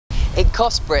It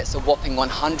cost Brits a whopping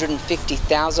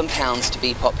 £150,000 to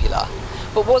be popular.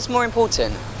 But what's more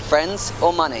important, friends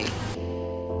or money?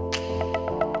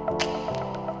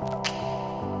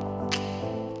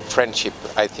 Friendship,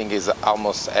 I think, is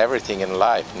almost everything in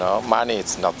life, no? Money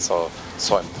is not so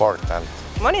important.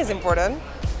 Money is important,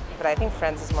 but I think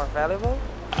friends is more valuable.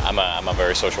 I'm a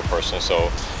very social person, so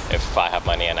if I have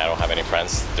money and I don't have any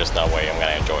friends, there's no way I'm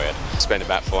going to enjoy it. Spend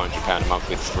about £400 a month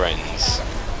with friends.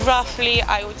 Roughly,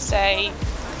 I would say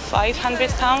 £500.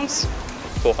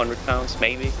 £400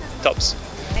 maybe, tops.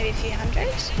 Maybe a few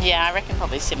hundred? Yeah, I reckon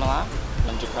probably similar.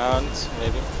 £100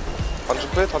 maybe. 100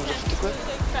 quid, 150 quid.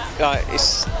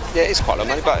 It's quite a lot of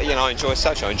money, but I enjoy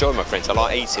social. I enjoy my friends. I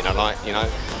like eating. I like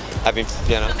having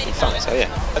fun. So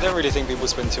yeah. I don't really think people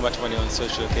spend too much money on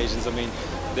social occasions. I mean,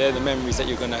 they're the memories that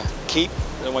you're gonna keep,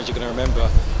 the ones you're gonna remember.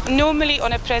 Normally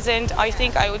on a present, I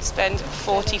think I would spend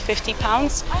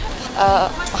 £40–50.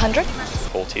 100?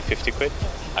 40–50 quid.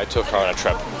 I took her on a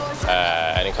trip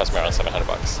and it cost me around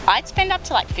 £700. I'd spend up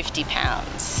to like £50.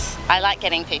 I like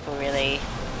getting people really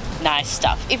nice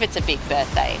stuff, if it's a big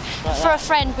birthday. For a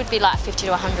friend would be like £50 to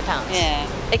 £100. Yeah.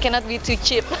 It cannot be too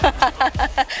cheap.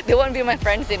 They won't be my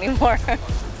friends anymore.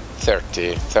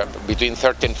 30, between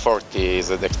 30 and 40 is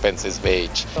an expensive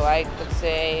age. So I would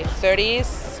say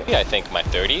 30s. Yeah, I think my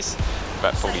 30s.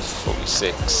 About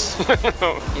 46.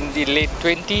 In the late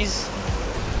 20s.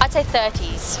 I'd say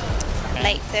 30s.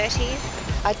 Late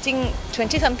 30s. I think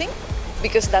 20 something.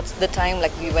 Because that's the time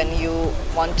when you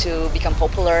want to become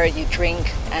popular, you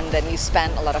drink and then you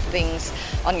spend a lot of things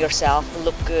on yourself,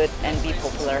 look good and be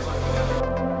popular.